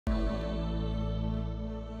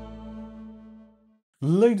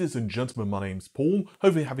Ladies and gentlemen, my name's Paul.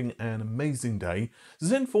 Hope you're having an amazing day.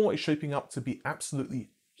 Zen 4 is shaping up to be absolutely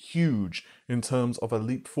huge in terms of a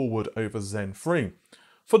leap forward over Zen 3.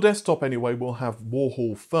 For desktop anyway, we'll have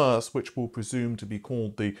Warhol first, which will presume to be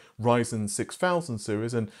called the Ryzen 6000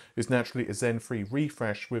 series and is naturally a Zen 3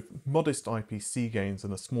 refresh with modest IPC gains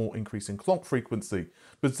and a small increase in clock frequency.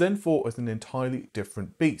 But Zen 4 is an entirely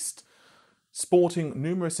different beast, sporting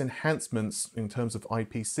numerous enhancements in terms of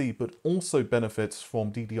IPC, but also benefits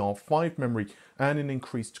from DDR5 memory and an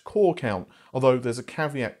increased core count, although there's a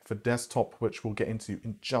caveat for desktop which we'll get into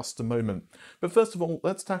in just a moment. But first of all,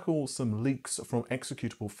 let's tackle some leaks from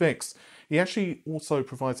Executable Fix. He actually also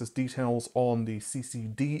provides us details on the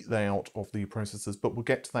CCD layout of the processors, but we'll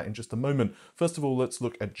get to that in just a moment. First of all, let's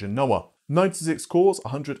look at Genoa. 96 cores,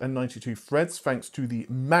 192 threads thanks to the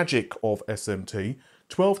magic of SMT.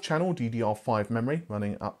 12-channel DDR5 memory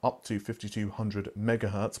running up to 5200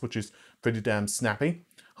 MHz, which is pretty damn snappy.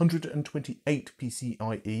 128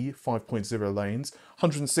 PCIe 5.0 lanes,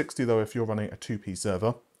 160 though if you're running a 2P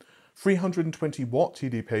server. 320 watt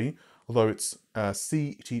TDP, although its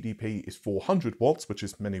CTDP is 400 watts, which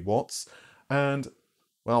is many watts. And,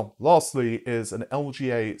 well, lastly is an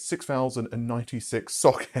LGA 6096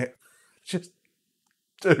 socket. Just,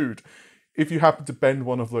 dude. If you happen to bend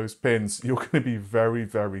one of those pins, you're going to be very,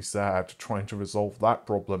 very sad trying to resolve that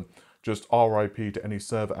problem. Just RIP to any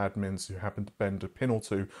server admins who happen to bend a pin or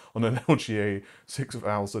two on an LGA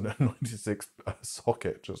 6096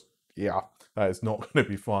 socket. Just, yeah, that is not going to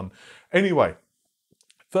be fun. Anyway,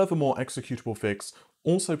 furthermore, Executable Fix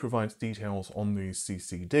also provides details on the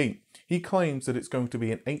CCD. He claims that it's going to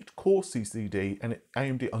be an 8-core CCD and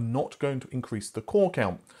AMD are not going to increase the core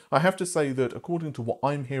count. I have to say that according to what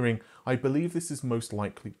I'm hearing, I believe this is most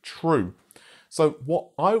likely true. So what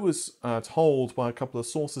I was told by a couple of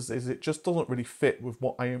sources is it just doesn't really fit with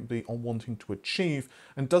what AMD are wanting to achieve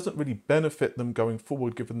and doesn't really benefit them going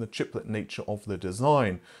forward given the chiplet nature of the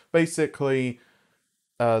design. Basically,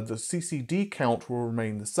 the CCD count will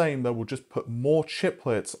remain the same. They will just put more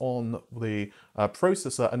chiplets on the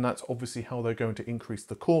processor, and that's obviously how they're going to increase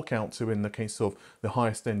the core count to, in the case of the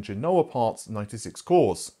highest end Genoa parts, 96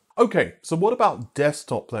 cores. Okay, so what about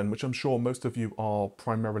desktop then, which I'm sure most of you are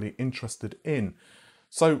primarily interested in.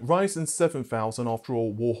 So Ryzen 7000, after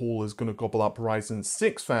all, Warhol is going to gobble up Ryzen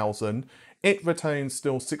 6000. It retains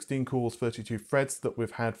still 16 cores, 32 threads that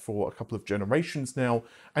we've had for a couple of generations now,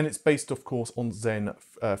 and it's based, of course, on Zen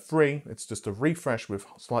 3. It's just a refresh with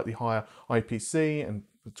slightly higher IPC and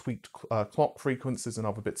tweaked clock frequencies and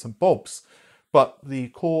other bits and bobs. But the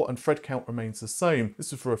core and thread count remains the same.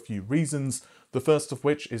 This is for a few reasons. The first of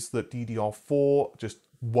which is that DDR4 just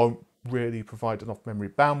won't really provide enough memory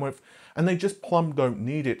bandwidth, and they just plumb don't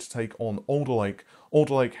need it to take on Alder Lake.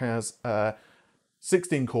 Alder Lake has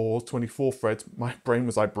 16 cores, 24 threads. My brain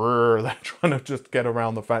was like, brrr, they're trying to just get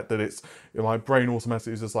around the fact that it's, my brain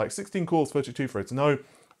automatically is just like 16 cores, 32 threads. No,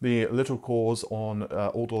 the little cores on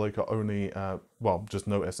Alder Lake are only, well, just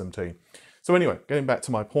no SMT. So anyway, getting back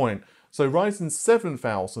to my point. So Ryzen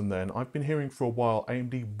 7000 then, I've been hearing for a while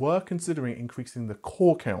AMD were considering increasing the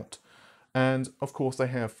core count. And of course they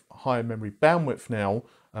have higher memory bandwidth now,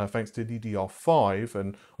 thanks to DDR5,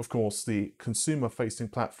 and of course the consumer-facing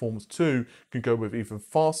platforms too can go with even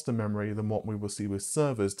faster memory than what we will see with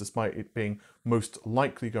servers, despite it being most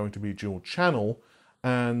likely going to be dual channel.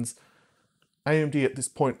 And AMD at this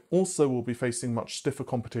point also will be facing much stiffer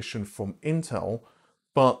competition from Intel,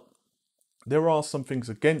 but there are some things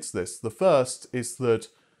against this. The first is that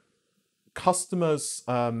customers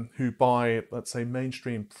who buy, let's say,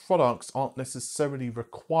 mainstream products aren't necessarily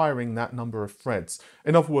requiring that number of threads.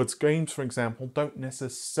 In other words, games, for example, don't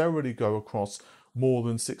necessarily go across more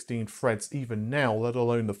than 16 threads even now, let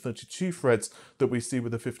alone the 32 threads that we see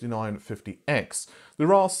with the 5950X.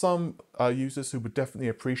 There are some users who would definitely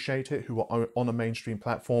appreciate it, who are on a mainstream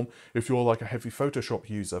platform. If you're like a heavy Photoshop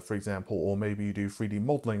user, for example, or maybe you do 3D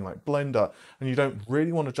modeling like Blender, and you don't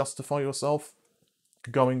really want to justify yourself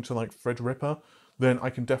going to like Threadripper, then I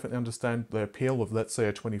can definitely understand the appeal of, let's say,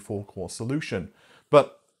 a 24-core solution.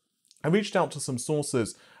 But I reached out to some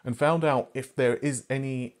sources and found out if there is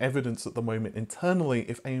any evidence at the moment internally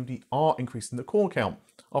if AMD are increasing the core count.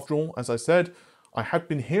 After all, as I said, I had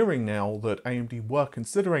been hearing now that AMD were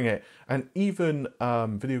considering it, and even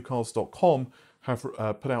videocars.com have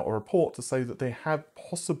put out a report to say that they have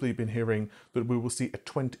possibly been hearing that we will see a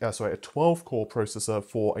 12-core processor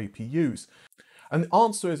for APUs. And the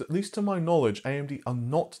answer is, at least to my knowledge, AMD are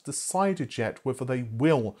not decided yet whether they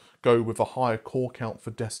will go with a higher core count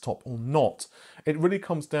for desktop or not. It really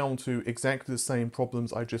comes down to exactly the same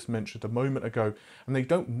problems I just mentioned a moment ago, and they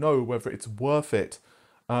don't know whether it's worth it.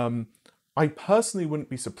 I I personally wouldn't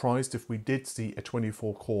be surprised if we did see a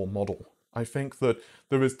 24-core model. I think that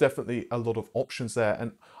there is definitely a lot of options there,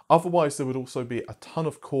 and otherwise there would also be a ton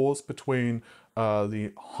of cores between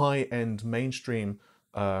the high-end mainstream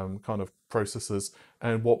kind of processors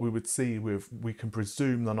and what we would see with, we can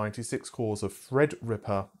presume, the 96 cores of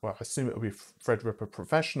Threadripper. Well, I assume it would be Threadripper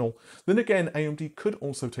Professional. Then again, AMD could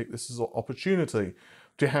also take this as an opportunity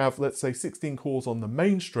to have, let's say, 16 cores on the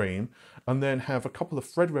mainstream and then have a couple of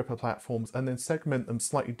Threadripper platforms and then segment them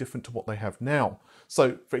slightly different to what they have now.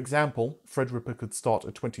 So, for example, Threadripper could start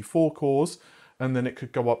at 24 cores and then it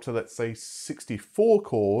could go up to, let's say, 64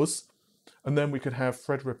 cores. And then we could have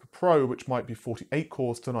Threadripper Pro, which might be 48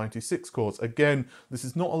 cores to 96 cores. Again, this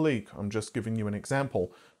is not a leak, I'm just giving you an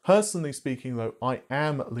example. Personally speaking though, I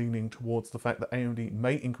am leaning towards the fact that AMD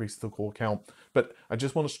may increase the core count, but I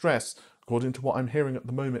just want to stress, according to what I'm hearing at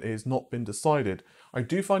the moment, it has not been decided. I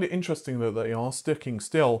do find it interesting though that they are sticking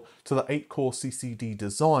still to the 8-core CCD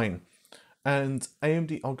design. And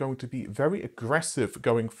AMD are going to be very aggressive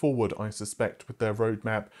going forward, I suspect, with their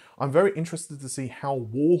roadmap. I'm very interested to see how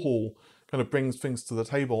Warhol kind of brings things to the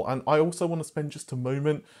table. And I also want to spend just a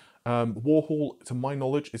moment. Warhol, to my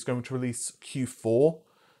knowledge, is going to release Q4.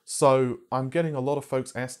 So I'm getting a lot of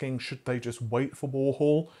folks asking, should they just wait for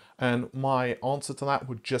Warhol? And my answer to that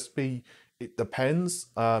would just be, it depends.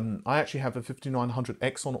 I actually have a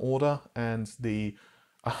 5900X on order, and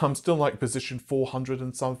I'm still like position 400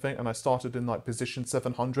 and something, and I started in like position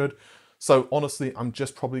 700. So honestly, I'm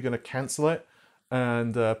just probably going to cancel it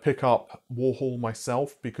and pick up Warhol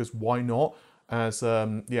myself, because why not? As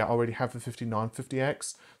yeah, I already have a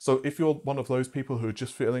 5950X. So if you're one of those people who are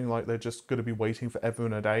just feeling like they're just going to be waiting forever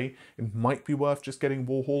and a day, it might be worth just getting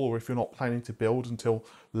Warhol, or if you're not planning to build until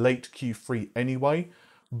late Q3 anyway.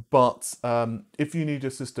 But if you need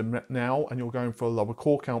a system now and you're going for a lower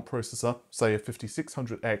core count processor, say a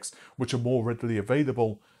 5600X, which are more readily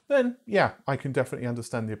available, then yeah, I can definitely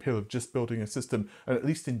understand the appeal of just building a system and at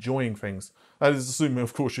least enjoying things. That is assuming,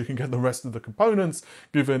 of course, you can get the rest of the components,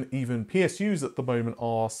 given even PSUs at the moment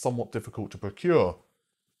are somewhat difficult to procure.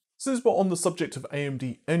 Since we're on the subject of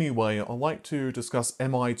AMD anyway, I'd like to discuss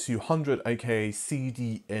MI200, aka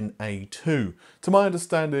CDNA2. To my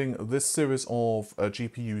understanding, this series of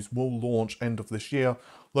GPUs will launch end of this year,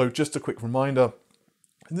 though just a quick reminder,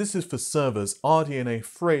 this is for servers. RDNA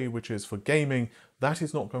 3, which is for gaming, that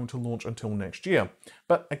is not going to launch until next year.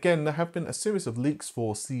 But again, there have been a series of leaks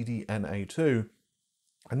for CDNA2,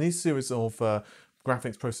 and these series of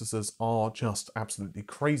graphics processors are just absolutely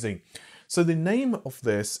crazy. So the name of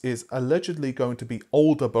this is allegedly going to be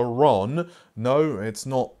Aldebaran. No, it's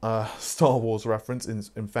not a Star Wars reference.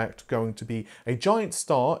 It's in fact going to be a giant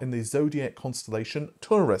star in the zodiac constellation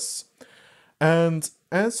Taurus. And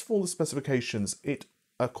as for the specifications, it,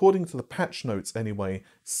 according to the patch notes anyway,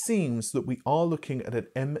 seems that we are looking at an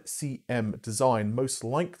MCM design, most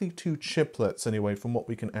likely 2 chiplets anyway, from what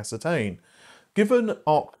we can ascertain. Given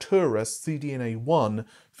Arcturus CDNA1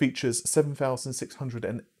 features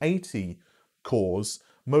 7,680 cores,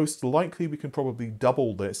 most likely we can probably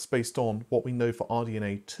double this based on what we know for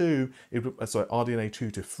RDNA2,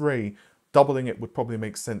 RDNA2 to 3. Doubling it would probably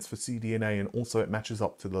make sense for CDNA, and also it matches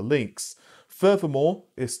up to the leaks. Furthermore,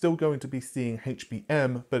 it's still going to be seeing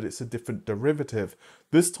HBM, but it's a different derivative.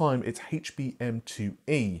 This time it's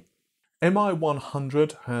HBM2e.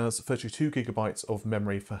 MI100 has 32 gigabytes of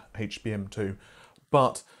memory for HBM2,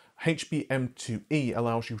 but HBM2e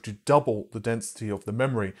allows you to double the density of the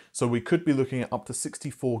memory, so we could be looking at up to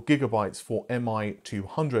 64 gigabytes for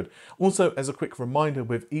MI200. Also, as a quick reminder,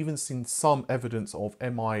 we've even seen some evidence of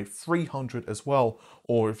MI300 as well,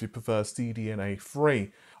 or if you prefer, CDNA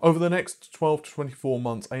 3. Over the next 12 to 24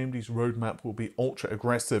 months, AMD's roadmap will be ultra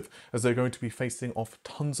aggressive, as they're going to be facing off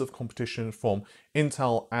tons of competition from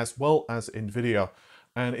Intel as well as Nvidia.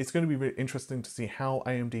 And it's going to be really interesting to see how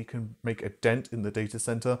AMD can make a dent in the data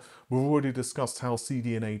center. We've already discussed how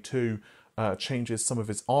CDNA2 changes some of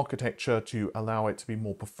its architecture to allow it to be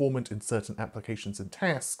more performant in certain applications and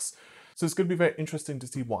tasks. So it's going to be very interesting to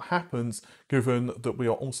see what happens, given that we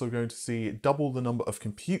are also going to see double the number of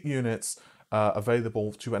compute units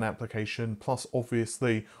available to an application, plus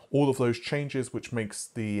obviously all of those changes which makes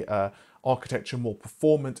the architecture more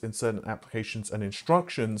performant in certain applications and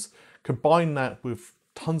instructions. Combine that with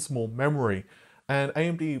tons more memory, and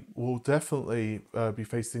AMD will definitely be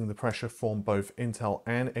facing the pressure from both Intel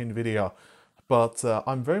and Nvidia. But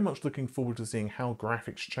I'm very much looking forward to seeing how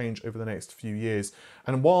graphics change over the next few years.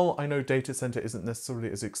 And while I know data center isn't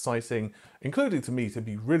necessarily as exciting, including to me, to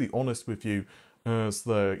be really honest with you, as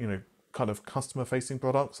the kind of customer facing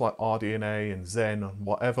products like RDNA and Zen and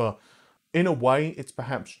whatever, in a way, it's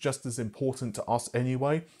perhaps just as important to us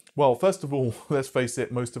anyway. Well, first of all, let's face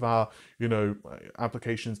it, most of our,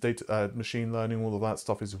 applications, data, machine learning, all of that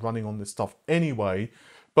stuff is running on this stuff anyway.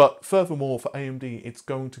 But furthermore, for AMD, it's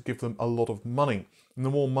going to give them a lot of money. And the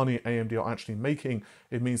more money AMD are actually making,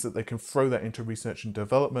 it means that they can throw that into research and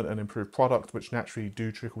development and improve product, which naturally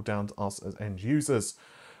do trickle down to us as end users.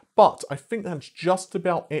 But I think that's just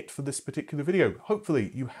about it for this particular video.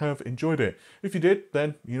 Hopefully you have enjoyed it. If you did,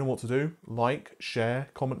 then you know what to do. Like, share,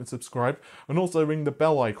 comment and subscribe. And also ring the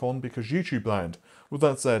bell icon because YouTube land. With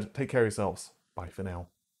that said, take care of yourselves. Bye for now.